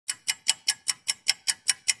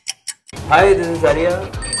Hi, this is Arya.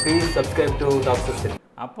 Please subscribe to TalksOfCinema.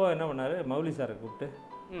 அப்போ என்ன பண்ணார், மௌலி சாரை கூப்பிட்டு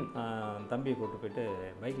தம்பியை கூப்பிட்டு போயிட்டு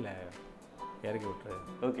பைக்கில் இறக்கி விட்டுரு.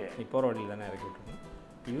 ஓகே. நீ போகிற வழியில் தானே இறக்கி விட்டுருங்க.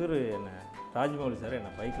 இவர் என்ன ராஜ்மௌலி சார்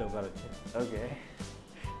என்னை பைக்கில் உட்கார வச்சு. ஓகே.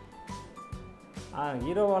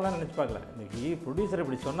 ஹீரோவாலாம் நினச்சி பார்க்கல. இன்றைக்கி ப்ரொடியூசர்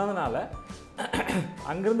இப்படி சொன்னதுனால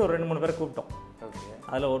அங்கேருந்து ஒரு 2-3 பேரை கூப்பிட்டோம். ஓகே.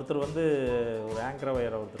 அதில் ஒருத்தர் வந்து ஒரு ஆங்கராக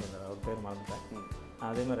வேறு ஒருத்தர் இருந்தார், அவர் பேர் மறந்துட்டேன்.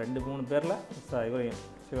 அதேமாதிரி 2-3 பேரில் இவரையும்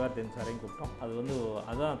சிவார்த்தியன் சாரையும் கூப்பிட்டோம். அது வந்து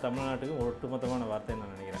அதுதான் தமிழ்நாட்டுக்கு ஒட்டுமொத்தமான வார்த்தைன்னு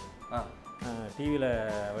நான் நினைக்கிறேன். டிவியில்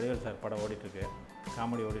வடிவேல் சார் படம் ஓடிட்டுருக்கு,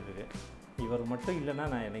 காமெடி ஓடிட்டுருக்கு. இவர் மட்டும் இல்லைன்னா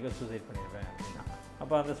நான் என்றைக்கோ சூசைட் பண்ணிடுவேன் அப்படின்னா.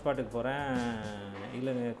 அப்போ அந்த ஸ்பாட்டுக்கு போகிறேன்.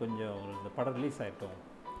 இல்லைங்க கொஞ்சம் ஒரு இந்த படம் ரிலீஸ் ஆகிட்டோம்,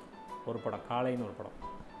 ஒரு படம் காலைன்னு ஒரு படம்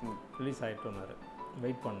ரிலீஸ் ஆகிட்டோன்னாரு.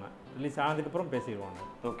 வெயிட் பண்ணேன், ரிலீஸ் ஆனதுக்கப்புறம் பேசிடுவாங்க.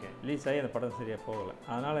 ஓகே. ரிலீஸ் ஆகி அந்த படம் சரியாக போகலை.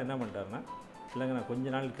 அதனால் என்ன பண்ணிட்டாருன்னா, இல்லைங்க நான்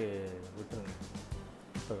கொஞ்ச நாளுக்கு விட்டுருங்க,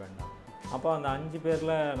 இப்போ வேண்டாம். அப்போ அந்த 5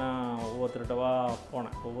 பேரில் நான் ஒவ்வொருத்தருட்டவா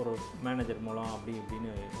போனேன், ஒவ்வொரு மேனேஜர் மூலம் அப்படி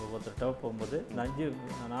இப்படின்னு ஒவ்வொருத்தருட்டவா போகும்போது இந்த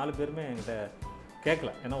 4 பேருமே என்கிட்ட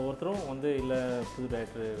கேட்கல. ஏன்னா ஒவ்வொருத்தரும் வந்து இல்லை புது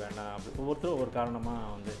டைரக்டர் வேண்டாம் அப்படி ஒவ்வொருத்தரும் ஒவ்வொரு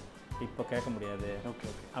காரணமாக வந்து இப்போ கேட்க முடியாது. ஓகே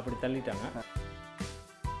ஓகே அப்படி தள்ளிட்டாங்க.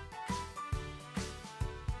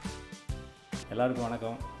 எல்லாருக்கும்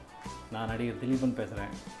வணக்கம். நான் நடிகர் திலீபன்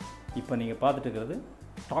பேசுகிறேன். இப்போ நீங்கள் பார்த்துட்டு இருக்கிறது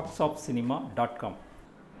TalksOfCinema.com.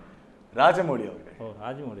 ராஜமௌலி அவர்கள். ஓ,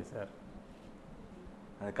 ராஜமௌலி சார்.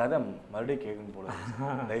 அந்த கதை மறுபடியும் கேட்கணும் போல,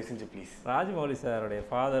 தயவு செஞ்சு ப்ளீஸ். ராஜமௌலி சாருடைய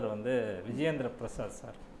ஃபாதர் வந்து விஜயேந்திர பிரசாத்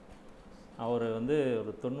சார். அவர் வந்து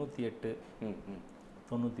ஒரு 98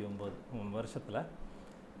 99 வருஷத்தில்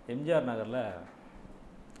எம்ஜிஆர் நகரில்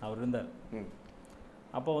அவர் இருந்தார்.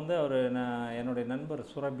 அப்போ வந்து அவர் என்னுடைய நண்பர்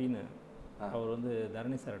சுரபின்னு அவர் வந்து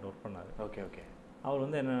தரணி சார்கிட்ட ஒர்க் பண்ணார். Okay okay. அவர்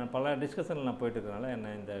வந்து என்ன பல டிஸ்கஷனில் நான் போயிட்டு இருக்கனால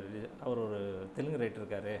என்ன இந்த அவர் ஒரு தெலுங்கு ரைட்டர்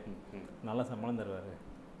இருக்கார், நல்லா சம்பளம் தருவார்,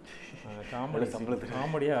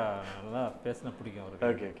 காமெடியாக நல்லா பேசினா பிடிக்கும் அவருக்கு.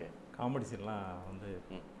 Okay okay. காமெடி சீன்லாம் வந்து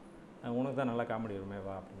உனக்கு தான் நல்லா காமெடி வருமே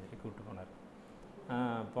வா அப்படின்னு சொல்லி கூப்பிட்டு போனார்.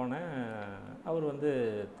 போனேன். அவர் வந்து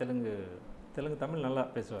தெலுங்கு தமிழ் நல்லா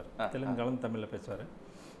பேசுவார், தெலுங்கு கலந்து தமிழில் பேசுவார்.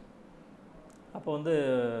 அப்போ வந்து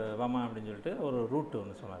வாமா அப்படின்னு சொல்லிட்டு ஒரு ரூட்டு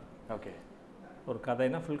ஒன்று சொன்னார். ஓகே. ஒரு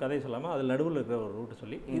கதைனா ஃபுல் கதையை சொல்லாமல் அதில் நடுவில் இருக்கிற ஒரு ரூட்டு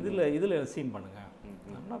சொல்லி இதில் சீன் பண்ணுங்கள்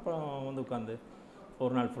அப்படின்னா அப்புறம் வந்து உட்காந்து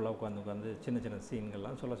ஒரு நாள் ஃபுல்லாக உட்காந்து சின்ன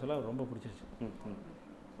சீன்கள்லாம் சொல்ல ரொம்ப பிடிச்சிருச்சு.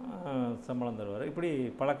 சம்பளம் தருவார். இப்படி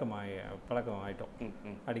பழக்கம் ஆகிட்டோம்.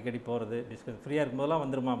 அடிக்கடி போகிறது, டிஸ்கஸ் ஃப்ரீயாக இருக்கும்போதெல்லாம்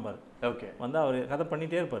வந்துருமாம்பார். ஓகே. வந்து அவர் கதை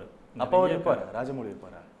பண்ணிகிட்டே இருப்பார். அப்போ இருப்பார் ராஜமௌலி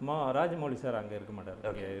இருப்பாரா? ராஜமௌலி சார் அங்கே இருக்க மாட்டார்,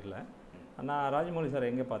 ஓகே இல்லை. நான் ராஜமௌலி சார்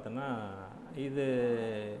எங்கே பார்த்தேன்னா,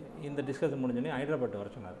 இந்த டிஸ்கஷன் முடிஞ்சோடனே ஹைதராபாத்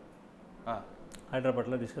வர சொன்னார்.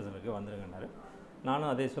 ஹைதராபாத்தில் டிஸ்கஷனுக்கு வந்துருங்கன்னாரு. நானும்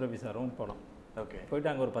அதே சுரபி சாரும் போனோம். ஓகே. போயிட்டு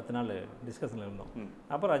அங்கே ஒரு 10 நாள் டிஸ்கஷனில் இருந்தோம்.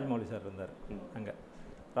 அப்போ ராஜமௌலி சார் இருந்தார் அங்கே.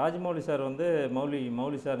 ராஜமௌலி சார் வந்து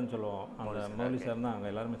மௌலி சார்னு சொல்லுவோம். அந்த மௌலி சார் தான் அங்கே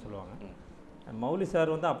எல்லாருமே சொல்லுவாங்க. மௌலி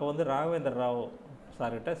சார் வந்து அப்போ வந்து ராகவேந்தர் ராவ்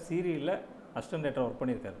சார்கிட்ட சீரியலில் அசிஸ்டன்ட் டைரக்டர் ஒர்க்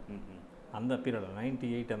பண்ணியிருக்காரு அந்த பீரியடில்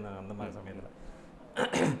 98 அந்த மாதிரி சமயத்தில்.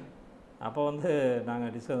 அப்போ வந்து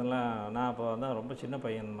நாங்கள் டிஸ்கஷன்லாம் நான் அப்போ வந்து ரொம்ப சின்ன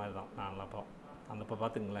பையன் மாதிரி தான் நான். அப்போ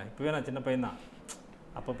பார்த்துங்களேன், இப்போவே நான் சின்ன பையன் தான்.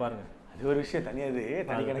 அப்போ பாருங்கள், அது ஒரு விஷயம் தனியாது,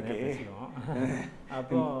 தனி கணக்கு பேசுவோம்.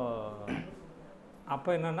 அப்போ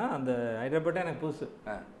என்னென்னா அந்த ஹைதராபாத்தே எனக்கு புதுசு.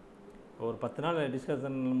 ஒரு 10 நாள்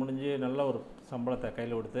டிஸ்கஷன் முடிஞ்சு நல்ல ஒரு சம்பளத்தை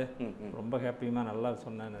கையில் கொடுத்து ரொம்ப ஹாப்பியாக நல்லா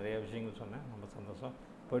சொன்னேன், நிறைய விஷயங்கள் சொன்னேன், ரொம்ப சந்தோஷம்.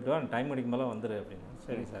 போய்ட்டு வா, டைம் அடிக்கும் போல வந்துடு அப்படின்னு.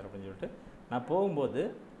 சரி சார் அப்படின்னு சொல்லிட்டு நான் போகும்போது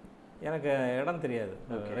எனக்கு இடம் தெரியாது,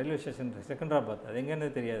 ரயில்வே ஸ்டேஷன் செகண்டராபாத், அது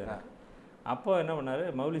எங்கேன்னு தெரியாது. அப்போ என்ன பண்ணார்,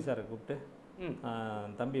 மௌலி சாரை கூப்பிட்டு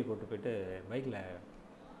தம்பியை கூப்பிட்டு போயிட்டு பைக்கில்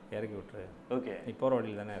இறக்கி விட்டுரு. ஓகே. நீ போகிற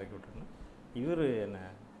வழியில் தானே இறக்கி விட்டுருன்னு. இவர் என்ன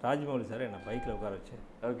ராஜமௌலி சார் என்னை பைக்கில் உட்கார வச்சு.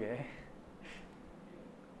 ஓகே.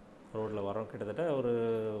 ரோட்டில் வரோம், கிட்டத்தட்ட ஒரு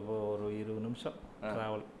 20 நிமிஷம்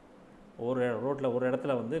ட்ராவல். ரோட்டில் ஒரு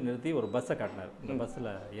இடத்துல வந்து நிறுத்தி ஒரு பஸ்ஸை காட்டினார். இந்த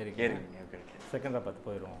பஸ்ஸில் ஏறிங்க, செகண்டராபாத்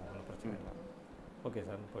போயிடுவோம், ஒன்றும் பிரச்சனை இல்லை. ஓகே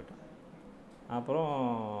சார் போயிட்டோம். அப்புறம்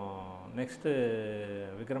நெக்ஸ்ட்டு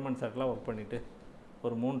விக்ரமன் சார்லாம் ஒர்க் பண்ணிவிட்டு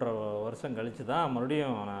ஒரு 3.5 வருஷம் கழித்து தான்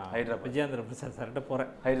மறுபடியும் நான் விஜயேந்திர பிரசாத் சார்கிட்ட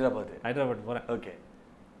போகிறேன். ஹைதராபாத் போகிறேன். ஓகே.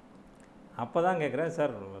 அப்போ தான் கேட்குறேன்,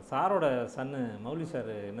 சாரோட சன்னு மௌலி சார்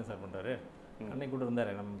என்ன சார் பண்ணுறாரு, அன்னைக்கு கூட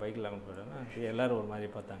இருந்தார் நம்ம பைக்கில் அங்கே போயிட்டோன்னா எல்லோரும் ஒரு மாதிரி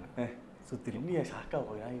பார்த்தாங்க சுற்றி. என்ன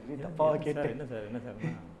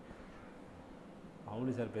சார்னா,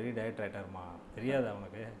 மௌலி சார் பெரிய டைரக்டர் ஆகிட்டாருமா, தெரியாது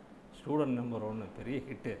அவனுக்கு, ஸ்டூடெண்ட் நம்பர் 1 பெரிய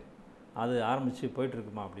ஹிட்டு, அது ஆரம்பித்து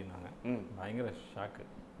போயிட்டுருக்குமா அப்படின்னாங்க. பயங்கர ஷாக்கு.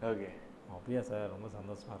 ஓகே. அப்படியா சார், ரொம்ப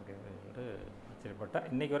சந்தோஷமாக இருக்குது அப்படின்னு சொல்லிட்டு ஆச்சரியப்பட்டேன்.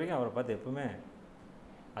 இன்றைக்கி வரைக்கும் அவரை பார்த்து எப்பவுமே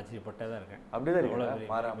ஆச்சரியப்பட்டே தான் இருக்கேன்.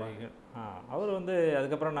 அப்படிதான். அவர் வந்து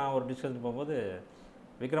அதுக்கப்புறம் நான் ஒரு டிஸ்கஷன் போகும்போது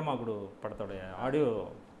விக்ரமா குடு படத்தோடைய ஆடியோ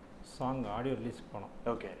ரிலீஸ் போனோம்.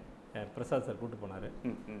 ஓகே. பிரசாத் சார் கூப்பிட்டு போனார்.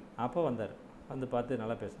 அப்போ வந்தார், வந்து பார்த்து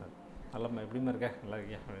நல்லா பேசினார். நல்லா எப்படிமா இருக்க, நல்லா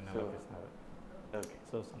இருக்கியா அப்படின்னு நல்லா பேசினார். ஓகே,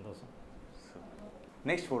 ஸோ சந்தோஷம்.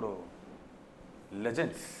 Next photo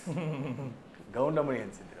legends Goundamani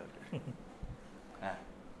and சிந்திரா.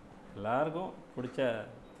 எல்லாருக்கும் பிடிச்ச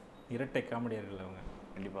இரட்டை காமெடியர்கள் அவங்க.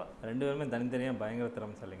 கண்டிப்பாக 2 பேருமே தனித்தனியாக பயங்கர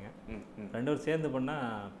திறமைசாலிங்க. 2 பேரும் சேர்ந்து பண்ணால்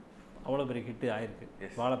அவ்வளோ பெரிய ஹிட்டு ஆயிருக்கு.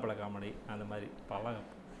 வாழைப்பழ காமெடி அந்த மாதிரி பல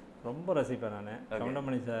ரொம்ப ரசிப்பேன் நான்.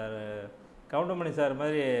 கவுண்டமணி சார்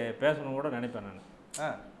மாதிரி பேசணும் கூட நினைப்பேன் நான்.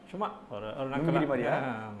 சும்மா ஒரு நக்கலா.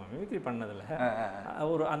 ஆமாம், மிமிக்ரி பண்ணதில்ல,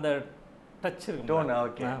 ஒரு அந்த டச்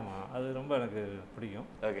இருக்கு. ஆமாம், அது ரொம்ப எனக்கு பிடிக்கும்.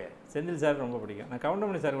 செந்தில் சார் ரொம்ப பிடிக்கும். நான்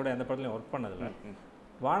கவுண்டமணி சார் கூட எந்த படத்துலையும் ஒர்க் பண்ணதில்லை.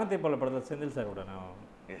 வானத்தை போல படத்தில் செந்தில் சார் கூட நான்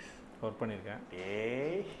ஒர்க் பண்ணியிருக்கேன்.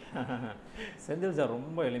 செந்தில் சார்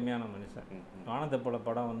ரொம்ப எளிமையான மனுஷன். வானத்தை போல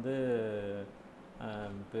படம் வந்து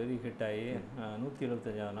பெரிய ஹிட் ஆகி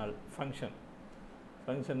 175ஆவது நாள்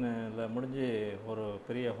ஃபங்க்ஷனில் முடிஞ்சு ஒரு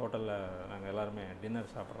பெரிய ஹோட்டலில் நாங்கள் எல்லாருமே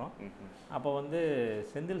டின்னர் சாப்பிட்றோம். அப்போ வந்து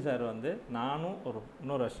செந்தில் சார் வந்து நானும்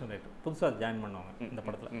இன்னொரு அசிஸ்டன்ட் புதுசாக ஜாயின் பண்ணுவாங்க இந்த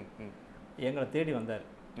படத்தில். எங்களை தேடி வந்தார்.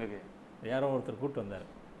 யாரோ ஒருத்தர் கூப்பிட்டு வந்தார்.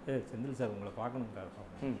 செந்தில் சார் உங்களை பார்க்கணுங்கிறார்.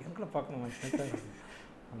 எங்களை பார்க்கணும்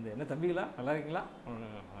வந்து என்ன தம்பிங்களா, நல்லா இருக்கீங்களா?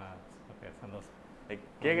 ஓகே, சந்தோஷம்.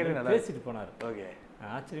 கேட்குறது நல்லா பேசிட்டு போனார். ஓகே,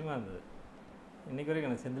 ஆச்சரியமாக இருந்தது. இன்றைக்கி வரைக்கும்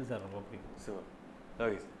எனக்கு செந்தில் சார் ரொம்ப பிடிக்கும். சார்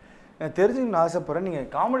ஓகே சார், நான் தெரிஞ்சுக்கணும்னு ஆசைப்பட்றேன். நீங்கள்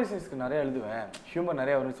காமெடி சீன்ஸ்க்கு நிறையா எழுதுவேன், ஹியூமர்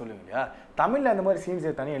நிறையா வரும்னு சொல்லுவீங்க இல்லையா? தமிழில் அந்த மாதிரி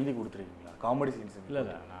சீன்ஸை தனியாக எழுதி கொடுத்துருக்கீங்களா காமெடி சீன்ஸ்? இல்லை,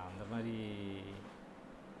 நான் அந்த மாதிரி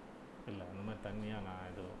தனியாக நான்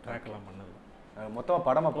இது ட்ராக்கெல்லாம் பண்ணதில்லை.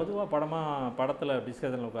 மொத்தமாக பொதுவாக படத்தில்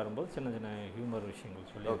டிஸ்கஷனில் உட்காரும்போது சின்ன சின்ன ஹியூமர்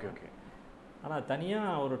விஷயங்கள் சொல்லி. Okay okay. ஆனால்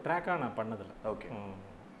தனியாக ஒரு ட்ராக்காக நான் பண்ணதில்லை. ஓகே,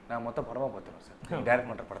 நான் மொத்தம் படமாக பார்த்துருவேன் சார், டைரக்ட்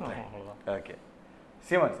பண்ணுற படத்தில். அவ்வளோதான். ஓகே.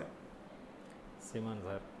 சீமான்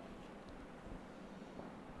சார்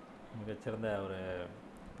மிகச்சிறந்த ஒரு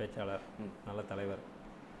பேச்சாளர், நல்ல தலைவர்.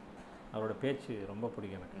 அவரோட பேச்சு ரொம்ப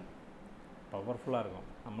பிடிக்கும் எனக்கு. பவர்ஃபுல்லாக இருக்கும்.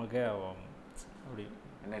 நமக்கே அப்படி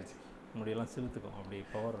எனர்ஜி முடியெல்லாம் சிலுத்துக்கும், அப்படி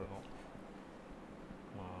பவர் இருக்கும்.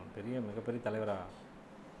 மிகப்பெரிய தலைவராக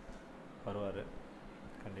வருவார்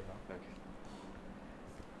கண்டிப்பாக. Okay,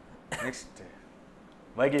 next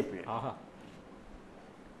வைகேபி. ஆஹா,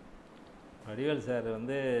 வடிவேல் சார்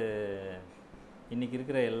வந்து இன்றைக்கி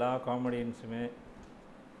இருக்கிற எல்லா காமெடியன்ஸுமே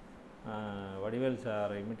வடிவேல்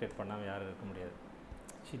சாரை இமிட்டேட் பண்ணாமல் யாரும் இருக்க முடியாது.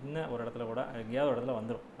 சின்ன ஒரு இடத்துல கூட எங்கேயாவது ஒரு இடத்துல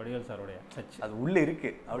வந்துடும் வடிவேல் சாருடைய டச். அது உள்ளே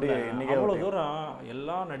இருக்குது. அப்படியே அவ்வளோ தூரம்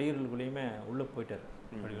எல்லா நடிகர்களுக்குள்ளேயுமே உள்ளே போயிட்டார்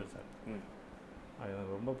வடிவேல் சார். அது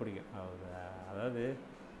எனக்கு ரொம்ப பிடிக்கும். அதாவது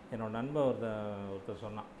என்னோடய நண்பன் ஒருத்தர்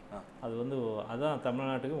சொன்னான், அது வந்து அதுதான்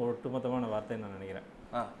தமிழ்நாட்டுக்கு ஒட்டுமொத்தமான வார்த்தைன்னு நான் நினைக்கிறேன்.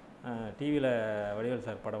 டிவியில் வடிவேல்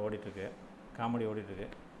சார் படம் ஓடிட்டுருக்கு, காமெடி ஓடிட்டுருக்கு,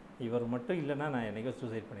 இவர் மட்டும் இல்லைன்னா நான் என்றைக்கோ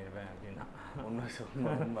சூசைட் பண்ணிடுவேன் அப்படின்னா.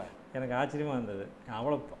 எனக்கு ஆச்சரியமாக இருந்தது.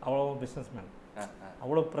 அவ்வளோ பிஸ்னஸ்மேன்,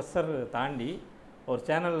 அவ்வளோ ப்ரெஷர் தாண்டி ஒரு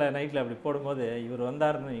சேனலில் நைட்டில் அப்படி போடும்போது இவர்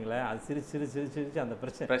வந்தாருன்னு வைங்களேன், அது சிரிச்சு அந்த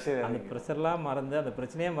ப்ரெஷர்லாம் மறந்து அந்த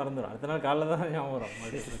பிரச்சனையே மறந்துடும். அடுத்த நாள் காலையில் தான் ஞாபகம் வரும்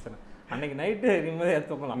மறுபடியும் பிரச்சனை. அன்றைக்கி நைட்டு நிம்மதியாக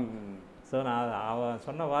எடுத்துக்கலாம். ஸோ நான் அவன்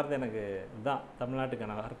சொன்ன வார்த்தை எனக்கு இதுதான்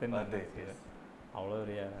தமிழ்நாட்டுக்கான வார்த்தைன்னு நான் அவ்வளோ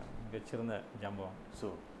பெரிய மிகச்சிறந்த ஜம்பம். ஸோ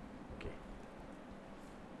ஓகே,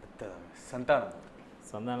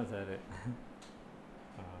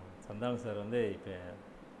 சந்தானம் சார் வந்து இப்போ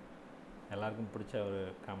எல்லாருக்கும் பிடிச்ச ஒரு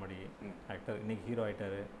காமெடி ஆக்டர். இன்றைக்கி ஹீரோ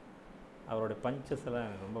ஆகிட்டார். அவரோட பஞ்சஸ் எல்லாம்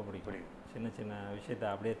எனக்கு ரொம்ப பிடிக்கும். சின்ன சின்ன விஷயத்தை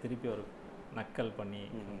அப்படியே திருப்பி ஒரு நக்கல் பண்ணி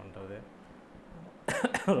பண்ணுறது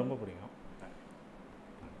ரொம்ப பிடிக்கும்.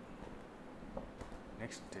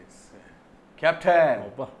 Next is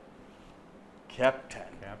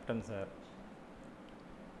captain sir.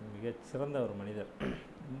 மிகச்சிறந்த ஒரு மனிதர்,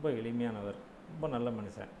 ரொம்ப எளிமையானவர், ரொம்ப நல்ல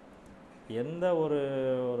மனுஷன். எந்த ஒரு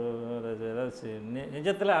ஏதாவது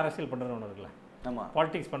நிஜத்தில் அரசியல் பண்ணுறவங்க ஒன்று இருக்குல்ல,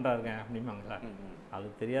 பாலிடிக்ஸ் பண்ணுறாருங்க அப்படிம்பாங்களா, அது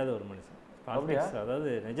தெரியாத ஒரு மனுஷன். பாலிடிக்ஸ்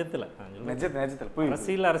அதாவது நிஜத்தில்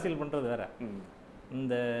அரசியல் பண்ணுறது வேற,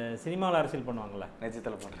 இந்த சினிமாவில் அரசியல் பண்ணுவாங்கள்ல,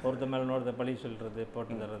 ஒருத்த மேலே இன்னொருத்த பழி சொல்கிறது,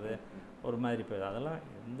 போட்டு தர்றது, ஒரு மாதிரி போயிடுது. அதெல்லாம்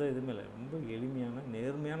எந்த இதுவுமே இல்லை. ரொம்ப எளிமையான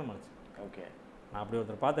நேர்மையான மனுஷன். ஓகே, நான் அப்படி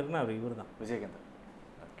ஒருத்தர் பார்த்துருக்கேன்னா அவர் இவர் தான், விஜயகாந்த்.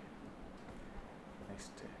 ஓகே,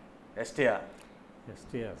 நெக்ஸ்ட்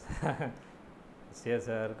எஸ்டிஆர்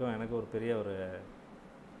சாருக்கும் எனக்கு ஒரு பெரிய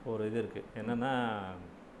ஒரு இது இருக்குது. என்னென்னா,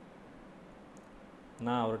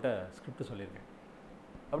 நான் அவர்கிட்ட ஸ்கிரிப்ட் சொல்லியிருக்கேன்.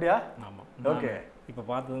 அப்படியா? ஆமாம். ஓகே, இப்போ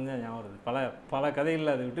பார்த்ததுங்க ஞாபகம் வருது. பல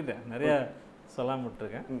கதைகளில் அதை விட்டுட்டேன், நிறையா சொல்லாமல்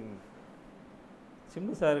விட்டுருக்கேன்.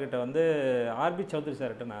 சிம்பு சார்கிட்ட வந்து ஆர்பி சௌத்ரி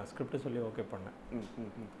சார்கிட்ட நான் ஸ்கிரிப்ட் சொல்லி ஓகே பண்ணேன்.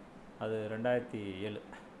 அது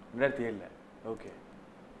 2007. ஓகே,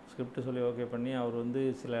 ஸ்கிரிப்ட் சொல்லி ஓகே பண்ணி அவர் வந்து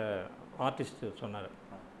சில ஆர்டிஸ்ட் சொன்னார்.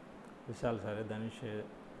 விஷால் சார், தனுஷ்,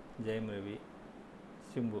 ஜெயம் ரவி,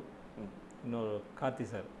 சிம்பு இன்னொரு கார்த்தி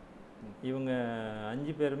சார், இவங்க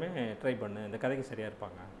 5 பேருமே ட்ரை பண்ணு, இந்த கதைக்கு சரியாக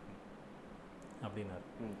இருப்பாங்க அப்படின்னாரு.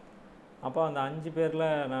 அப்போ அந்த 5 பேரில்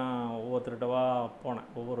நான் ஒவ்வொருத்தருட்டவா போனேன்,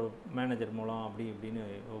 ஒவ்வொரு மேனேஜர் மூலம் அப்படி இப்படின்னு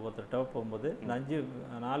ஒவ்வொருத்தருட்டவா போகும்போது இந்த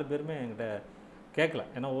 4 பேருமே என்கிட்ட கேட்கல.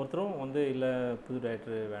 ஏன்னா ஒவ்வொருத்தரும் வந்து இல்லை புது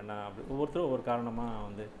டைரக்டர் வேண்டாம் அப்படி ஒவ்வொருத்தரும் ஒவ்வொரு காரணமாக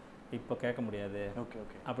வந்து இப்போ கேட்க முடியாது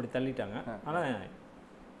அப்படி தள்ளிட்டாங்க. ஆனால்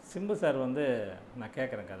சிம்பு சார் வந்து நான்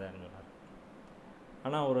கேட்குறேன் கதைன்னு சொன்னார்.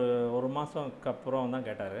 ஆனால் ஒரு மாதம்க்கு அப்புறம் தான்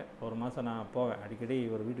கேட்டார். ஒரு மாதம் நான் போவேன், அடிக்கடி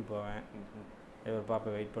இவர் வீட்டுக்கு போவேன், இவர்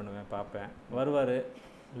பார்ப்பேன், வெயிட் பண்ணுவேன், பார்ப்பேன். வருவார்,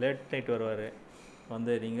 லேட் நைட் வருவார்.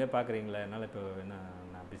 வந்து நீங்கள் பார்க்குறீங்களா, என்னால் இப்போ என்ன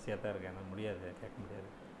நான் பிஸியாக தான் இருக்கேன், என்னால் முடியாது, கேட்க முடியாது,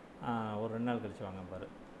 ஒரு 2 நாள் கழிச்சு வாங்க பாரு.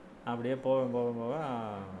 அப்படியே போவேன்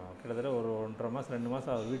கிட்டத்தட்ட ஒரு 1.5 மாதம் 2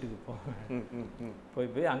 மாதம் அவர் வீட்டுக்கு போவேன்.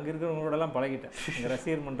 போய் அங்கே இருக்கிறவங்களோடலாம் பழகிட்டேன். இங்கே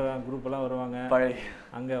ரசிகர் மன்ற குரூப்பெல்லாம் வருவாங்க,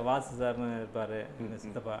 அங்கே வாசு சார்னு இருப்பார் எங்கள்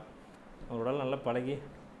சித்தப்பா, அவரோடலாம் நல்லா பழகி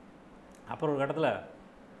அப்புறம் ஒரு கட்டத்தில்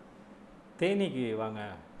தேனிக்கு வாங்க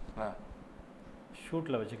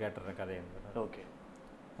ஷூட்டில் வச்சு கேட்டுறேன் கதையை. ஓகே,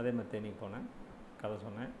 அதே மாதிரி தேனிக்கு போனேன், கதை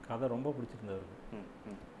சொன்னேன். கதை ரொம்ப பிடிச்சிருந்தவருக்கு.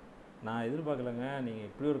 நான் எதிர்பார்க்கலைங்க, நீங்கள்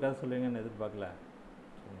இப்படி ஒரு கதை சொல்லுவீங்கன்னு எதிர்பார்க்கல,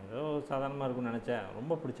 ஏதோ சாதாரணமாக இருக்கும்னு நினச்சேன்,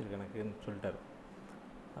 ரொம்ப பிடிச்சிருக்கு எனக்குன்னு சொல்லிட்டார்.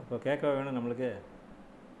 அப்போ கேட்க வேணும் நம்மளுக்கு,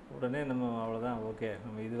 உடனே நம்ம அவ்வளோதான், ஓகே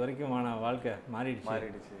நம்ம இது வரைக்குமான வாழ்க்கை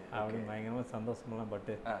மாறிடுச்சு அப்படின்னு பயங்கரமாக சந்தோஷமெல்லாம்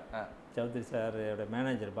பட்டு சௌத்ரி சாரோட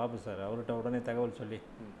மேனேஜர் பாபு சார், அவர்கிட்ட உடனே தகவல் சொல்லி,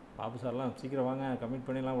 பாபு சார்லாம் சீக்கிரம் வாங்க கமிட்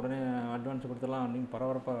பண்ணிடலாம், உடனே அட்வான்ஸ் கொடுத்துடலாம், நீங்கள்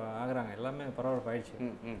பரபரப்பாக ஆகுறாங்க, எல்லாமே பரபரப்பாகிடுச்சு.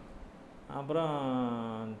 அப்புறம்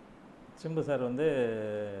சிம்பு சார் வந்து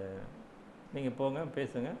நீங்கள் போங்க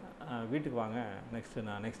பேசுங்க, வீட்டுக்கு வாங்க,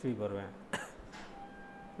 நான் நெக்ஸ்ட் வீக் வருவேன்,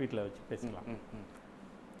 வீட்டில் வச்சு பேசிக்கலாம்.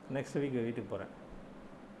 நெக்ஸ்ட் வீக் வீட்டுக்கு போகிறேன்.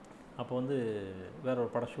 அப்போ வந்து வேற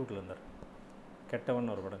ஒரு படம் ஷூட்டில் இருந்தார்,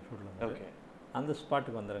 கெட்டவன் ஒரு படம் ஷூட்டில் இருந்தார். அந்த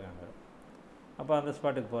ஸ்பாட்டுக்கு வந்துருக்காங்க. அப்போ அந்த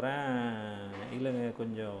ஸ்பாட்டுக்கு போகிறேன். இல்லைங்க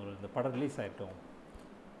கொஞ்சம் இந்த படம் ரிலீஸ் ஆகிட்டோம்,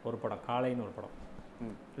 ஒரு படம் காலைன்னு ஒரு படம்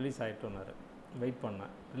ரிலீஸ் ஆகிட்டோன்னாரு. வெயிட்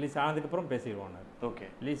பண்ணேன், ரிலீஸ் ஆனதுக்கப்புறம் பேசிடுவோன்னாரு. ஓகே,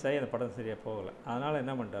 ரிலீஸ் ஆகி அந்த படம் சரியாக போகலை. அதனால்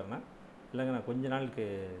என்ன பண்ணிட்டாருன்னா, இல்லைங்க நான் கொஞ்ச நாளுக்கு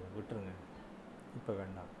விட்டுருங்க, இப்போ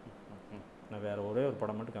வேண்டாம், நான் வேறு ஒரே ஒரு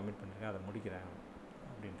படம் மட்டும் கமிட் பண்ணிருக்கேன், அதை முடிக்கிறேன்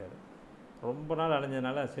அப்படின்ட்டாரு. ரொம்ப நாள்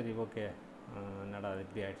அலைஞ்சதுனால சரி ஓகே, என்னடா அது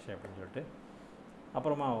இப்படி ஆகிடுச்சு அப்படின்னு சொல்லிட்டு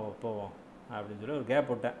அப்புறமா போவோம் அப்படின்னு சொல்லி ஒரு கேப்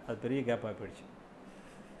விட்டேன். அது பெரிய கேப்பாக போயிடுச்சு.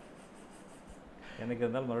 எனக்கு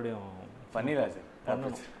இருந்தாலும் மறுபடியும் பண்ணிடலாம் சார்,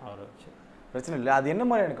 பண்ணணும் அவரை வச்சு, பிரச்சனை இல்லை. அது என்ன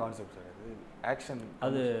மாதிரியான கான்செப்ட் சார்? அது ஆக்ஷன்?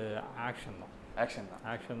 அது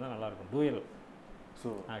ஆக்ஷன் தான் நல்லாயிருக்கும். டூயல்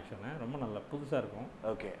ஆக்ஷனு ரொம்ப நல்லா புதுசாக இருக்கும்.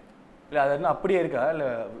 ஓகே, இல்லை அது என்ன அப்படியே இருக்கா, இல்லை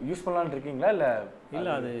யூஸ் பண்ணலான்னு இருக்கீங்களா?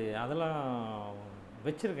 இல்லை அது அதெல்லாம்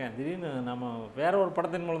வச்சுருக்கேன். திடீர்னு நம்ம வேற ஒரு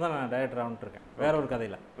படத்தின் மூலம் தான் நான் டைரக்டர் ஆகிட்டுருக்கேன். வேற ஒரு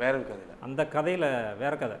கதையில் அந்த கதையில்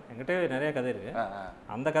வேறு கதை என்கிட்ட நிறைய கதை இருக்குது.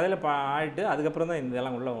 அந்த கதையில் ஆகிட்டு அதுக்கப்புறம் தான் இந்த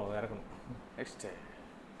இதெல்லாம் உள்ளே இறக்கணும். நெக்ஸ்ட்டு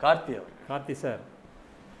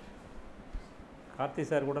கார்த்தி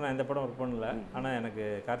சார் கூட நான் எந்த படம் ஒர்க் பண்ணல. ஆனால் எனக்கு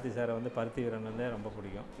கார்த்தி சாரை வந்து பருத்தி வீரன் வந்து ரொம்ப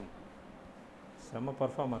பிடிக்கும். செம்ம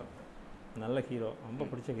பர்ஃபார்மர், நல்ல ஹீரோ, ரொம்ப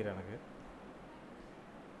பிடிச்ச ஹீரோ எனக்கு.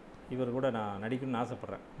 இவர் கூட நான் நடிக்கணும்னு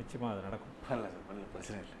ஆசைப்பட்றேன். நிச்சயமாக அது நடக்கும். பண்ணல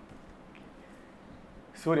பிரச்சனை இல்லை.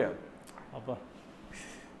 சூர்யா அப்பா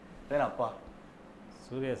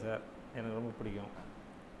சூர்யா சார் எனக்கு ரொம்ப பிடிக்கும்.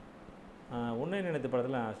 உன்னை நினைத்த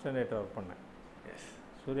படத்தில் அசிஸ்டன்ட் டைரக்டர் ஒர்க் பண்ணேன்.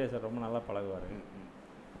 சூர்யா சார் ரொம்ப நல்லா பழகுவார்,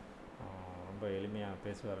 ரொம்ப எளிமையாக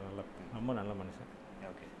பேசுவார், ரொம்ப நல்ல மனுஷன்.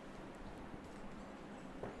 ஓகே,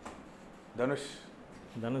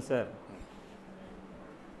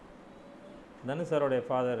 தனுஷ் சாரோடைய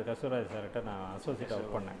ஃபாதர் கஸ்தூராஜ் சார்கிட்ட நான் அசோசியேட்டாக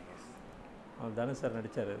ஒர்க் பண்ணேன். தனுஷ் சார்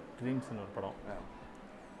நடித்தார் ட்ரீம்ஸ்னு ஒரு படம்.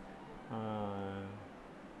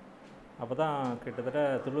 அப்போ தான் கிட்டத்தட்ட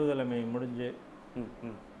துள்ளுதலைமை முடிஞ்சு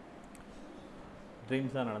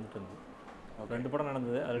ட்ரீம்ஸ் தான் நடந்துட்டு இருந்தது. 2 படம்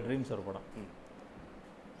நடந்தது, அதில் ட்ரீம்ஸ் ஒரு படம்.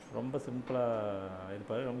 ரொம்ப சிம்பிளாக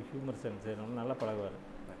இருப்பார், ரொம்ப ஹியூமர் சென்ஸ் நல்லா பழகுவார்.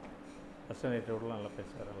 அசிஸ்டன்ட் டைரக்டரோடலாம் நல்லா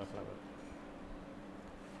பேசுவார், நல்லா பழகுவார்.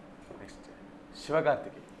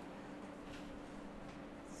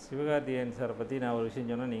 சிவகார்த்திகேயன் சாரை பற்றி நான் ஒரு விஷயம்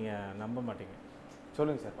சொன்னால் நீங்கள் நம்ப மாட்டீங்க.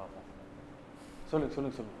 சொல்லுங்கள் சார் பார்ப்போம்.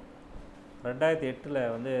 சொல்லுங்கள். 2008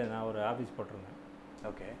 வந்து நான் ஒரு ஆஃபீஸ் போட்டிருந்தேன்.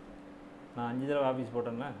 ஓகே, நான் 5 தடவை ஆஃபீஸ்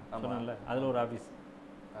போட்டேன்னா சொன்னேன்ல, அதில் ஒரு ஆஃபீஸ்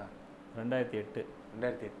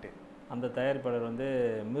 2008. அந்த தயாரிப்பாளர் வந்து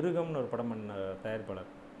மிருகம்னு ஒரு படம் பண்ண தயாரிப்பாளர்.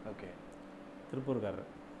 ஓகே, திருப்பூர்காரர்.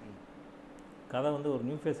 கதை வந்து ஒரு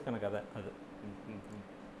நியூ ஃபேஸ்க்கான கதை அது.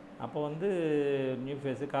 அப்போ வந்து நியூ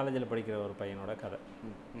ஃபேஸு காலேஜில் படிக்கிற ஒரு பையனோட கதை,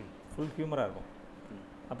 ஃபுல் ஹியூமராக இருக்கும்.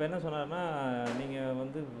 அப்போ என்ன சொன்னார்னா, நீங்கள்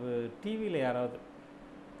வந்து டிவியில் யாராவது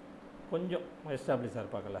கொஞ்சம் எஸ்டாப்ளிஷாக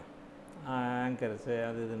இருப்பாங்கள்ல, ஆங்கர்ஸு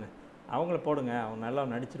அது இதுன்னு, அவங்கள போடுங்க, அவங்க நல்லா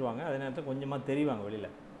நடிச்சிருவாங்க, அதே நேரத்தில் கொஞ்சமாக தெரிவாங்க வெளியில்,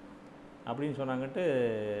 அப்படின்னு சொன்னாங்கன்ட்டு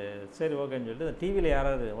சரி ஓகேன்னு சொல்லிட்டு டிவியில்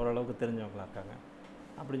யாராவது ஓரளவுக்கு தெரிஞ்சவங்களா இருக்காங்க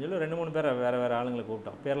அப்படின்னு சொல்லி 2-3 பேரை வேறு ஆளுங்களை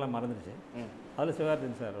கூப்பிட்டோம். பேரெலாம் மறந்துடுச்சு. அதில்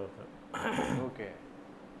சிவார்த்தின் சார் ஒருத்தர். ஓகே.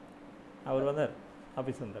 அவர் வந்தார்,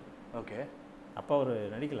 ஆஃபீஸ் வந்தார். ஓகே. அப்போ அவர்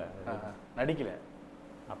நடிக்கலை.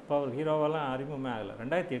 அப்போ அவர் ஹீரோவெல்லாம் அறிமுகமே ஆகலை.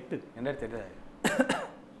 2008.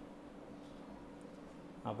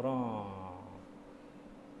 அப்புறம்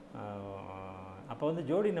அப்போ வந்து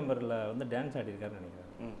ஜோடி நம்பரில் வந்து டான்ஸ் ஆடிருக்காருன்னு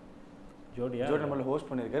நினைக்கிறேன். ஜோடி நம்பரில் ஹோஸ்ட்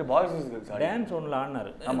பண்ணியிருக்காரு. பாய்ஸ் டான்ஸ் ஒன்றில்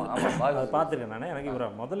ஆடினார். அதை பார்த்துருக்கேன் நான். எனக்கு இவரை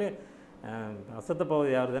முதல்ல அசத்த போவது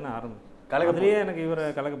யார் தானே அதுலேயே எனக்கு இவரை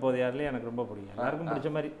கலக்க போவது யாருலேயே எனக்கு ரொம்ப பிடிக்கும். எல்லாருக்கும் பிடிச்ச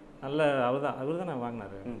மாதிரி நல்ல அவர் தான் நான்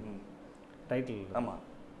வாங்கினார் டைட்டில். ஆமாம்,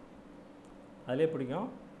 அதிலே பிடிக்கும்.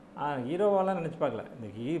 ஹீரோவாலாம் நினச்சி பார்க்கல. இந்த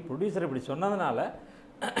ப்ரொடியூசர் இப்படி சொன்னதுனால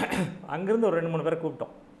அங்கேருந்து ஒரு 2-3 பேரை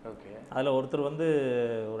கூப்பிட்டோம். ஓகே. அதில் ஒருத்தர் வந்து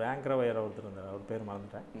ஒரு ஆங்கராக வேறு ஒருத்தர் இருந்தார், அவர் பேர்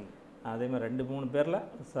மறந்துட்டேன். அதேமாதிரி 2-3 பேரில்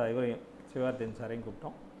இவரையும் சிவார்த்தின் சாரையும்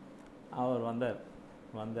கூப்பிட்டோம். அவர் வந்தார்,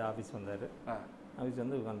 வந்து ஆஃபீஸ் வந்தார். ஆஃபீஸ்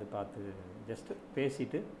வந்து பார்த்து ஜஸ்ட்டு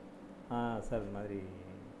பேசிவிட்டு சார் இந்த மாதிரி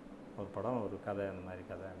ஒரு படம், ஒரு கதை, அந்த மாதிரி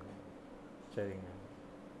கதை. சரிங்க,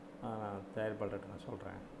 நான் தயாரிப்பாளர்கிட்ட நான்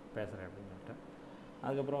சொல்கிறேன், பேசுகிறேன் அப்படின்னு சொல்லிட்டேன்.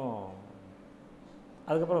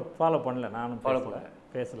 அதுக்கப்புறம் ஃபாலோ பண்ணல. நானும்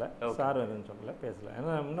பேசலை. சார் எதுன்னு சொல்லலை, பேசலை.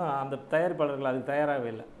 ஏன்னா இன்னும் அந்த தயாரிப்பாளர்கள் அதுக்கு தயாராகவே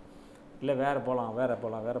இல்லை வேறு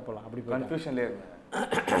போகலாம் அப்படி கன்ஃபியூஷன்லேயே இருந்தேன்.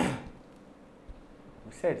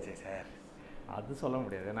 மிஸ் ஆகிடுச்சே சார், அது சொல்ல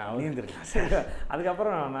முடியாது. ஏன்னா அவனிருந்துருக்கலாம்.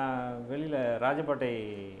 அதுக்கப்புறம் நான் வெளியில் ராஜபாட்டை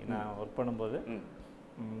நான் ஒர்க் பண்ணும்போது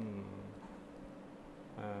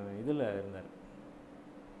இதில் இருந்தார்.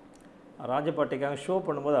 ராஜபாட்டைக்காக ஷோ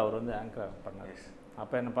பண்ணும்போது அவர் வந்து ஆங்கர் பண்ணார்.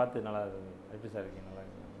 அப்போ என்னை பார்த்து நல்லா எப்படி சார் இருக்கீங்க,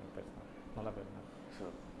 நல்லா பேசினார்.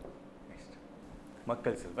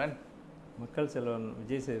 மக்கள் செல்வன்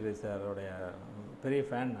விஜய் சேதுபதி சாரோடைய பெரிய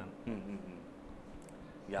ஃபேன் நான்.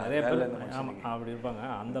 நிறைய பேர் ஆமாம் அப்படி இருப்பாங்க.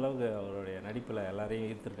 அந்தளவுக்கு அவருடைய நடிப்பில் எல்லாரையும்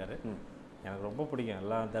ஈர்த்திருக்காரு. எனக்கு ரொம்ப பிடிக்கும்.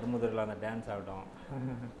 எல்லாம் தர்மதுரையில் அந்த டான்ஸ் ஆகட்டும்,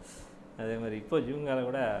 அதே மாதிரி இப்போ ஜூங்கால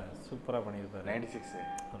கூட சூப்பராக பண்ணியிருப்பார்.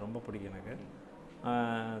 96 ரொம்ப பிடிக்கும் எனக்கு.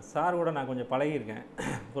 சார் கூட நான் கொஞ்சம் பழகியிருக்கேன்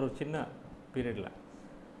ஒரு சின்ன பீரியடில்.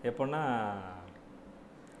 எப்போன்னா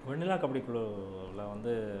வெண்ணிலா கபடி குழுவில்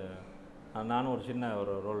வந்து நானும் ஒரு சின்ன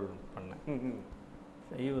ஒரு ரோல் பண்ணேன்.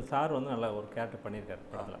 சார் வந்து நல்லா ஒரு கேரக்டர் பண்ணியிருக்காரு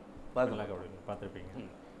படத்தில். வெண்ணிலா கபடி பார்த்துருப்பீங்க.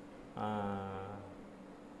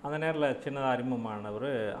 அந்த நேரில் சின்னதாக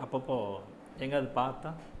அறிமுகமானவர் அப்பப்போ எங்கேயாவது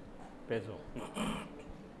பார்த்தா பேசுவோம்.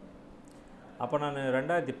 அப்போ நான்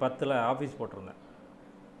 2010 ஆஃபீஸ் போட்டிருந்தேன்.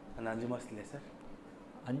 அந்த 5 மாதத்துலையே சார்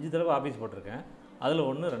 5 தடவை ஆஃபீஸ் போட்டிருக்கேன். அதில்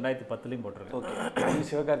ஒன்று 2010 போட்டிருக்கேன். ஓகே.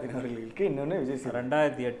 சிவகார்த்திகேயன் அவர்களுக்கு இன்னொன்று விஜய்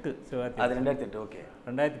 2008 சிவகார்த்திகேயன். அது 2008. ஓகே.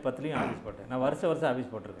 2010 ஆஃபீஸ் போட்டேன். நான் வருஷம்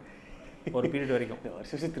ஆஃபீஸ் போட்டிருக்கேன் ஒரு பீரியட் வரைக்கும்.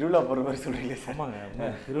 வருஷம் திருவிழா போகிற மாதிரி சொல்கிறீங்களே சார்? ஆமாங்க,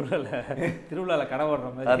 திருவிழாவில் கடை ஓடுற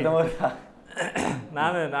மாதிரி. அந்த மாதிரி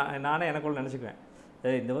தான் நானே எனக்குள்ள நினச்சிக்குவேன்,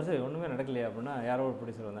 இந்த வருஷம் ஒன்றுமே நடக்கலையா அப்படின்னா யாரோ ஒரு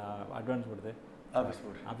ப்ரொடியூசர் வந்து அட்வான்ஸ் கொடுத்து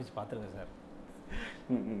ஆஃபீஸ் பார்த்துருங்க சார்.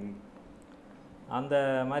 அந்த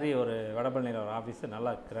மாதிரி ஒரு வடபழனியில் ஒரு ஆஃபீஸு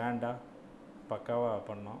நல்லா கிராண்டாக பக்காவாக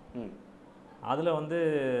பண்ணோம். அதில் வந்து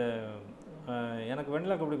எனக்கு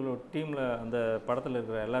வெண்ணிலா கபடி குழு டீமில் அந்த படத்தில்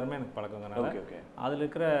இருக்கிற எல்லாருமே எனக்கு பழக்கங்கனால அதில்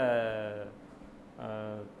இருக்கிற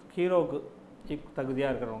ஹீரோவுக்கு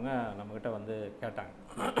தகுதியாக இருக்கிறவங்க நம்மக்கிட்ட வந்து கேட்டாங்க,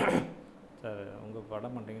 சார் உங்கள்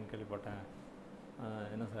படம் பண்ணுறீங்கன்னு கேள்விப்பட்டேன்,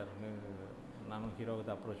 என்ன சார் நானும் ஹீரோவுக்கு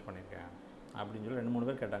தான் அப்ரோச் பண்ணியிருக்கேன் அப்படின்னு சொல்லி 2-3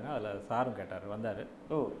 பேர் கேட்டாங்க. அதில் சாரும் கேட்டார்,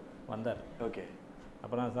 வந்தார். ஓகே.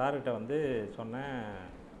 அப்போ நான் சார்கிட்ட வந்து சொன்னேன்,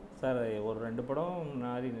 சார் ஒரு 2 படம்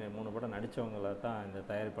முன்னாடி 3 படம் நடித்தவங்கள தான் இந்த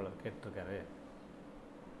தயாரிப்பாளர் கேட்டிருக்காரு,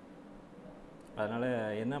 அதனால்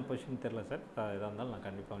என்ன பொசிஷன் தெரில சார், எதாக இருந்தாலும் நான்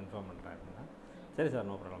கண்டிப்பாக இன்ஃபார்ம் பண்ணுறேன் அப்படின்னா. சரி சார்,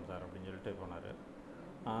 நோ ப்ராப்ளம் சார் அப்படின்னு சொல்லிட்டு போனார்.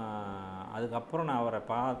 அதுக்கப்புறம் நான் அவரை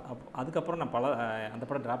அதுக்கப்புறம் நான் அந்த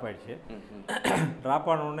படம் ட்ராப் ஆகிடுச்சு.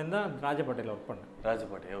 ட்ராப் ஆன உடனே தான் ராஜபாட்டையில் ஒர்க் பண்ணேன்.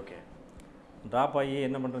 ராஜபாட்டை. ஓகே. ட்ராப் ஆகி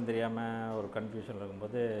என்ன பண்ணுறதுன்னு தெரியாமல் ஒரு கன்ஃபியூஷனில்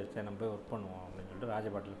இருக்கும்போது சரி நம்ம போய் ஒர்க் பண்ணுவோம் அப்படின்னு சொல்லிட்டு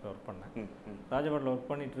ராஜபாட்டில் போய் ஒர்க் பண்ணேன். ராஜபாட்டில் ஒர்க்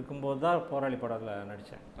பண்ணிகிட்டு இருக்கும்போது தான் போராளி படத்தில்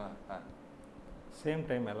நடித்தேன். சேம்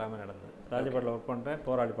டைம் எல்லாமே நடந்தது. ராஜபாட்டில் ஒர்க் பண்ணுறேன்,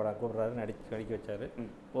 போராளி படம் கூப்பிட்றாரு, நடிக்க வச்சார்.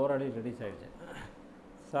 போராளி ரிலீஸ் ஆகிடுச்சு.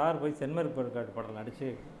 சார் போய் சென்மருப்பேர்காட்டு படம் நடித்து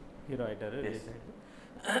ஹீரோ ஆகிட்டார், ரிலீஸ் ஆகிடுச்சு.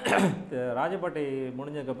 ராஜபாட்டை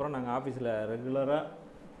முடிஞ்சதுக்கப்புறம் நாங்கள் ஆஃபீஸில் ரெகுலராக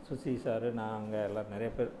சுசி சார், நாங்கள் எல்லோரும் நிறைய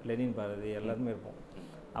பேர், லெனின் பாரதி எல்லாருமே இருப்போம்.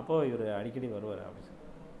 அப்போது இவர் அடிக்கடி வருவார்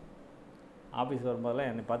ஆஃபீஸ் வரும்போதெல்லாம்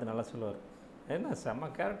என்னை பார்த்து நல்லா சொல்லுவார், என்ன செம்ம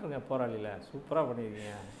கேரக்டருங்க போராளியில், சூப்பராக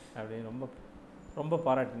பண்ணியிருக்கீங்க அப்படின்னு ரொம்ப ரொம்ப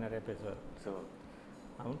பாராட்டி நிறைய பேசுவார். ஸோ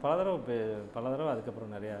அவன் பல தடவை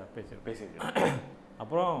அதுக்கப்புறம் நிறையா பேசியிருக்கேன்.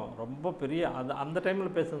 அப்புறம் ரொம்ப பெரிய அந்த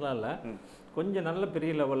டைமில் பேசுனதுலாம் இல்லை, கொஞ்சம் நல்ல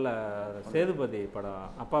பெரிய லெவலில் சேதுபதி படம்,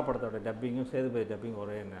 அப்பா படத்தோட டப்பிங்கும் சேதுபதி டப்பிங்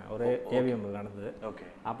ஒரே ஏவிஎம்மில் நடந்தது. ஓகே.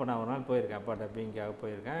 அப்போ நான் ஒரு நாள் போயிருக்கேன், அப்பா டப்பிங்காக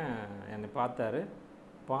போயிருக்கேன். என்னை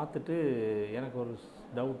பார்த்துட்டு எனக்கு ஒரு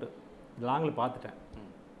டவுட்டு, லாங்கில் பார்த்துட்டேன்.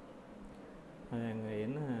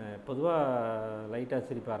 என்ன பொதுவாக லைட்டாக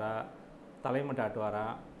சிரிப்பாரா, தலைமட்டம் ஆட்டுவாரா,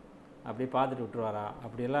 அப்படியே பார்த்துட்டு விட்டுருவாரா,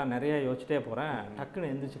 அப்படியெல்லாம் நிறையா யோசிச்சிட்டே போகிறேன்.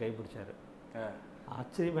 டக்குன்னு எந்திரிச்சு கைப்பிடிச்சாரு.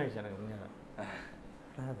 ஆச்சரியமாயிடுச்சு எனக்கு.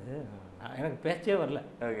 அது எனக்கு பேச்சே வரல.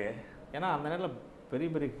 ஓகே. ஏன்னா அந்த நேரத்தில் பெரிய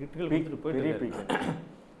பெரிய கிட்டுகள் கொடுத்துட்டு போயிட்டு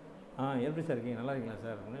எப்படி சார் இருக்கீங்க, நல்லா இருக்கீங்களா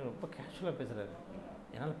சார், ரொம்ப கேஷுவலாக பேசுகிறாரு.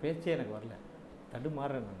 என்னால் பேச்சே எனக்கு வரல,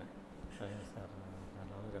 தடுமாறுறேன் நான். சார்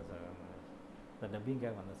நல்லா இருக்கேன் சார், இந்த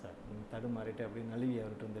டப்பிங்காக வந்தேன் சார், தடுமாறிட்டு அப்படின்னு நழுவி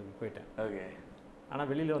அவர்கிட்ட வந்து போயிட்டேன். ஓகே. ஆனால்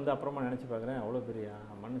வெளியில் வந்து அப்புறமா நினச்சி பார்க்குறேன், அவ்வளோ பெரிய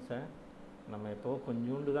மனுஷன், நம்ம எப்போ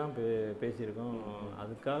கொஞ்சோண்டு தான் பேசியிருக்கோம்,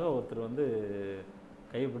 அதுக்காக ஒருத்தர் வந்து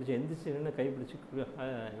கைப்பிடிச்சி எந்திரிச்சு நின்று கைப்பிடிச்சி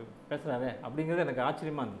பேசுகிறாரே அப்படிங்கிறது எனக்கு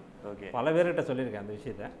ஆச்சரியமாக இருந்தது. ஓகே. பல பேர்கிட்ட சொல்லியிருக்கேன் அந்த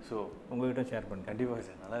விஷயத்த. ஸோ உங்கள்கிட்ட ஷேர் பண்ணி. கண்டிப்பாக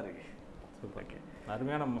சார், நல்லா இருக்கு. சூப்பர். ஓகே.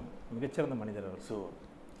 அருமையான மிகச்சிறந்த மனிதர் அவர். ஸோ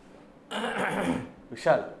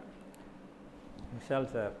விஷால்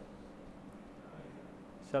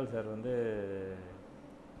சார் வந்து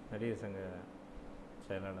நடிகர் சங்க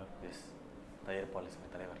செயலாளர். எஸ். தயாரிப்பாளர் சங்க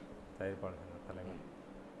தலைவர்.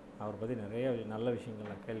 அவரை பற்றி நிறைய நல்ல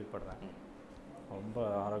விஷயங்கள் நான் கேள்விப்படுறேன். ரொம்ப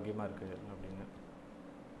ஆரோக்கியமாக இருக்குது அப்படின்னு.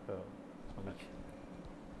 ஸோ மகிழ்ச்சி.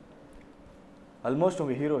 ஆல்மோஸ்ட்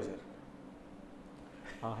உங்கள் ஹீரோ சார்.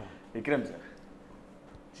 விக்ரம்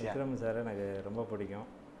சார் எனக்கு ரொம்ப பிடிக்கும்.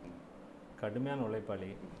 கடுமையான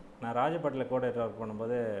உழைப்பாளி. நான் ராஜபாட்டில் கோஆர்டினேட்டர் ஒர்க்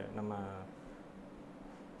பண்ணும்போது நம்ம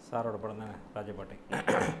சாரோட படம் தானே ராஜபாட்டை,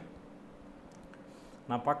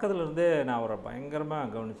 நான் பக்கத்தில் இருந்தே நான் அவரை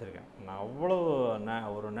பயங்கரமாக கவனிச்சிருக்கேன். நான்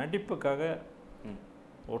ஒரு நடிப்புக்காக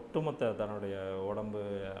ஒட்டுமொத்த தன்னுடைய உடம்பு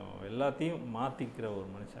எல்லாத்தையும் மாற்றிக்கிற ஒரு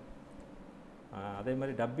மனுஷன். அதே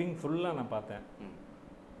மாதிரி டப்பிங் ஃபுல்லாக நான் பார்த்தேன்.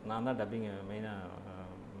 நான் தான் டப்பிங்கை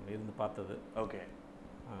மெயினாக இருந்து பார்த்தது. ஓகே.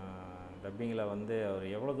 டப்பிங்கில் வந்து அவர்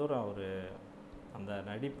எவ்வளோ தூரம் அவர் அந்த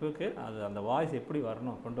நடிப்புக்கு அந்த வாய்ஸ் எப்படி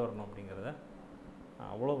கொண்டு வரணும் அப்படிங்கிறத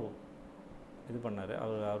அவ்வளோ இது பண்ணார்.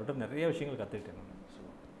 அவர்கிட்ட நிறைய விஷயங்கள் கற்றுக்கிட்டேன் நான்.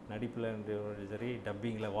 நடிப்பில் சரி,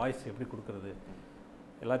 டப்பிங்கில் வாய்ஸ் எப்படி கொடுக்குறது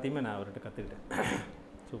எல்லாத்தையுமே நான் அவர்கிட்ட கற்றுக்கிட்டேன்.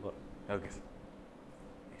 சூப்பர். Okay sir.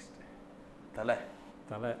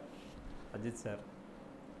 தலை அஜித்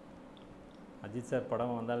சார்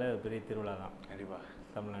படம் வந்தாலே ஒரு பெரிய திருவிழா தான் கண்டிப்பாக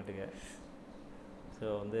தமிழ்நாட்டுக்கு. ஸோ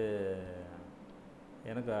வந்து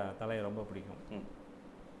எனக்கு தலையை ரொம்ப பிடிக்கும்.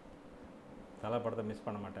 தலை படத்தை மிஸ்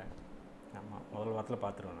பண்ண மாட்டேன். ஆமாம், முதல் வாரத்தில்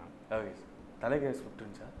பார்த்துருவேன் நான். Okay sir. தலைக்கு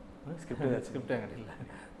ஸ்கிரிப்ட் சார்? ஸ்கிரிப்ட் என்கிட்ட இல்லை.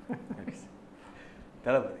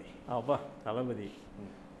 தளபதி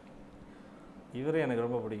இவரு எனக்கு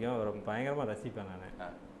ரொம்ப பிடிக்கும். இவரை பயங்கரமாக ரசிப்பேன்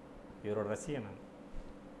நான். இவரோட ரசிகன் நான்.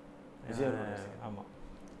 ஆமாம்.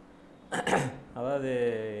 அதாவது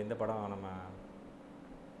இந்த படம் நம்ம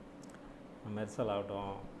மெர்சல்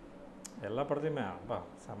ஆகட்டும், எல்லா படத்தையுமே அப்பா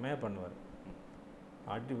செம்மையாக பண்ணுவார்.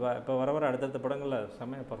 இப்போ வர அடுத்தடுத்த படங்களில்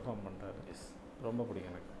செம்மையாக பர்ஃபார்ம் பண்ணுறாரு. ரொம்ப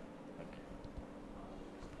பிடிக்கும் எனக்கு.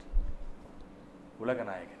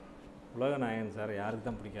 உலகநாயகன் சார் யாருக்கு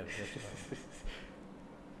தான் பிடிக்காது.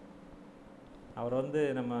 அவர் வந்து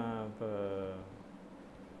நம்ம இப்போ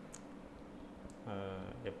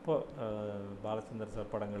எப்போ பாலச்சந்தர்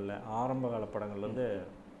சார் படங்களில் ஆரம்ப கால படங்கள் வந்து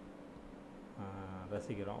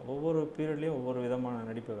ரசிக்கிறோம். ஒவ்வொரு பீரியட்லேயும் ஒவ்வொரு விதமான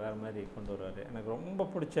நடிப்பை வேறு மாதிரி கொண்டு வருவார். எனக்கு ரொம்ப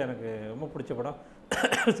பிடிச்ச படம்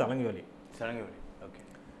சலங்கி. ஓகே.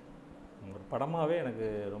 ஒரு படமாகவே எனக்கு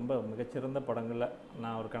ரொம்ப மிகச்சிறந்த படங்களில்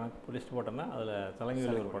நான் ஒரு கணக்கு லிஸ்ட் போட்டேன்னா அதில் சலங்கி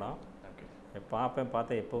ஒரு படம்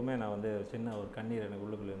பார்த்தேன். எப்போவுமே நான் வந்து சின்ன ஒரு கண்ணீர் எனக்கு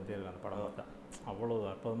உள்ளுக்குள்ளே இருந்தே இருக்கேன் அந்த படம் பார்த்தா. அவ்வளோ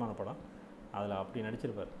அற்புதமான படம். அதில் அப்படி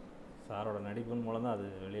நடிச்சிருப்பார். சாரோட நடிப்பின் மூலம் தான் அது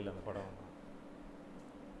வெளியில் அந்த படம்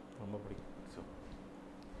ரொம்ப பிடிக்கும்.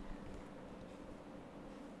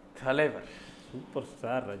 தலைவர் சூப்பர்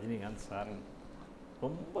ஸ்டார் ரஜினிகாந்த் சார்.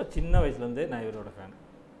 ரொம்ப சின்ன வயசுலேருந்தே நான் இவரோட ஃபேன்.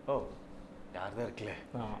 யார் தான் இருக்குல்ல,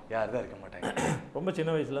 யார் தான் இருக்க மாட்டாங்க. ரொம்ப சின்ன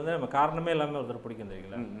வயசுலேருந்தே நம்ம காரணமே எல்லாமே ஒருத்தர் பிடிக்கும்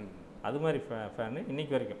தெரியுங்களா, அது மாதிரி ஃபேனு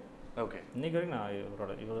இன்னைக்கு வரைக்கும். ஓகே. இன்னைக்கு வரைக்கும் நான்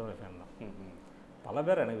இவரோட ஃபேன் தான். பல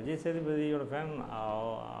பேர் எனக்கு விஜய் சேதுபதியோட ஃபேன்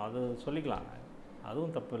அது சொல்லிக்கலாம்,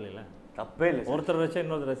 அதுவும் தப்பு இல்லைல்ல. தப்பே இல்லை. ஒருத்தர் வச்சா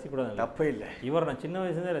இன்னொருத்தர் ரசிக்கூடாது. தப்பே இல்லை. இவரை நான் சின்ன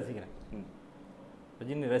வயசுலேருந்தே ரசிக்கிறேன்.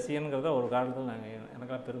 ரஜினி ரசிகனுங்கிறத ஒரு காலத்தில்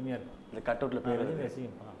எனக்கெல்லாம் பெருமையாக இருக்கும். இந்த கட் அவுட்டில் பேர்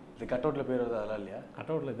ரசிகன்ப்பா. இந்த கட் அவுட்டில் பேர் வருது அதெல்லாம் இல்லையா? கட்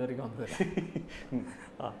அவுட்டில் இது வரைக்கும் வந்தது.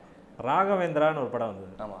 ராகவேந்திரான்னு ஒரு படம்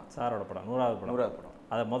வந்தது. ஆமாம், சாரோட படம், 100வது படம். படம்.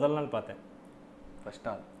 அதை முதல் நாள் பார்த்தேன். ஃபர்ஸ்ட்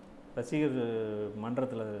நாள் ரசிகர்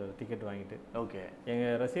மன்றத்தில் டிக்கெட் வாங்கிட்டு. ஓகே.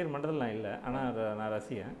 எங்கள் ரசிகர் மன்றத்தில் நான் இல்லை, ஆனால் நான்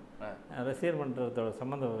ரசிகன். ரசிகர் மன்றத்தோட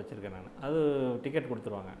சம்மந்தம் வச்சுருக்கேன் நான். அது டிக்கெட்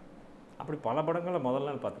கொடுத்துருவாங்க. அப்படி பல படங்களை முதல்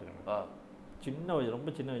நாள் பார்த்துருக்கேன். சின்ன வயசு, ரொம்ப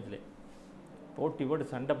சின்ன வயசுலேயே போட்டு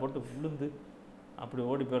சண்டை போட்டு விழுந்து அப்படி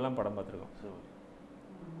ஓடி போயெல்லாம் படம் பார்த்துருக்கோம்.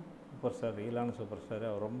 Super star, ரியலான super star.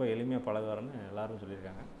 அவர் ரொம்ப எளிமையாக பழகுவாருன்னு எல்லாரும்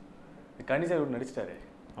சொல்லியிருக்காங்க. கணி சார் நடிச்சிட்டாரு.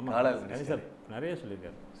 ஆமாம், கணி சார் நிறைய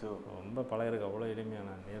சொல்லியிருக்காரு. ஸோ ரொம்ப பழகிறதுக்கு அவ்வளோ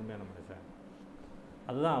எளிமையான நேர்மையான மனுஷன்.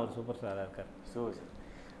 அதுதான் அவர் சூப்பர் ஸ்டாராக இருக்கார். ஸோ சார்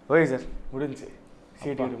ஓகே சார், முடிஞ்சு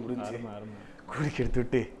சீட்டு முடிஞ்சு குடிக்க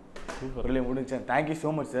எடுத்துவிட்டு சூப்பர்லேயே முடிஞ்சேன். Thank you so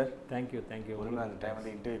much sir. Thank you ஒழுங்காக அந்த டைம்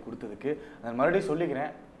வந்து இன்டர்வியூ கொடுத்ததுக்கு. நான் மறுபடியும்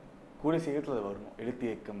சொல்லிக்கிறேன், கூடிய சீக்கிரத்தில் அது வரணும். எழுத்து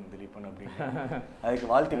இயக்கம் திலீபன் அப்படின்னு அதுக்கு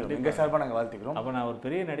வாழ்த்துக்கிறோம். எங்கள் சார்பாக நாங்கள் வாழ்த்துக்கிறோம். அப்போ நான் ஒரு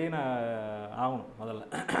பெரிய நடிகன் ஆகணும் முதல்ல.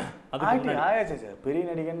 அது ஆயாச்சு சார், பெரிய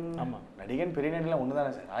நடிகன். ஆமாம், நடிகன் பெரிய நடிகன்லாம் ஒன்று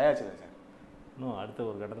தானே சார், ஆயாச்சு சார். இன்னும் அடுத்த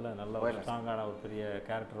ஒரு கட்டத்தில் நல்ல ஒரு ஸ்ட்ராங்கான ஒரு பெரிய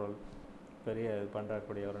கேரக்டர் ரோல், பெரிய இது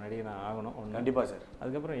பண்ணுறக்கூடிய ஒரு நடிகனாக ஆகணும். கண்டிப்பாக சார்.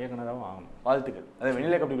 அதுக்கப்புறம் இயக்குனராகவும் ஆகணும். வாழ்த்துக்கள். அதை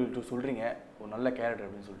வெண்ணிலை கப்படி சொல்கிறீங்க, ஒரு நல்ல கேரக்டர்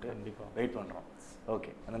அப்படின்னு சொல்லிட்டு கண்டிப்பாக வெயிட் பண்ணுறோம்.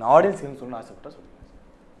 ஓகே, அந்த ஆடியன்ஸ் சொல்லணும்னு ஆசைப்பட்டா சொல்லுங்கள்.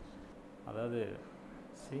 அதாவது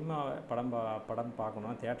சினிமாவை படம்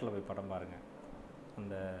பார்க்கணுன்னா தியேட்டரில் போய் படம் பாருங்கள்.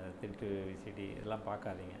 அந்த திருட்டு விசிடி இதெல்லாம்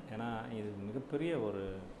பார்க்காதீங்க. ஏன்னா இது மிகப்பெரிய ஒரு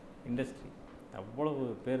இண்டஸ்ட்ரி. அவ்வளவு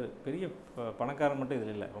பேர், பெரிய பணக்காரன் மட்டும்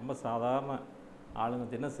இதில் இல்லை, ரொம்ப சாதாரண ஆளுங்க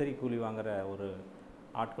தினசரி கூலி வாங்குகிற ஒரு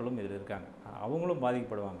ஆட்களும் இதில் இருக்காங்க. அவங்களும்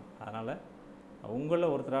பாதிக்கப்படுவாங்க. அதனால் அவங்கள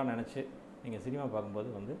ஒருத்தராக நினச்சி நீங்கள் சினிமா பார்க்கும்போது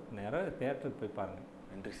வந்து நேராக தியேட்டருக்கு போய் பாருங்கள்.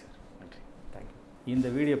 நன்றி சார், நன்றி, தேங்க்யூ. இந்த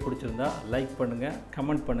வீடியோ பிடிச்சிருந்தா லைக் பண்ணுங்கள்,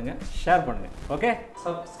 கமெண்ட் பண்ணுங்கள், ஷேர் பண்ணுங்கள். Okay,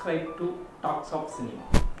 subscribe to talks of cinema.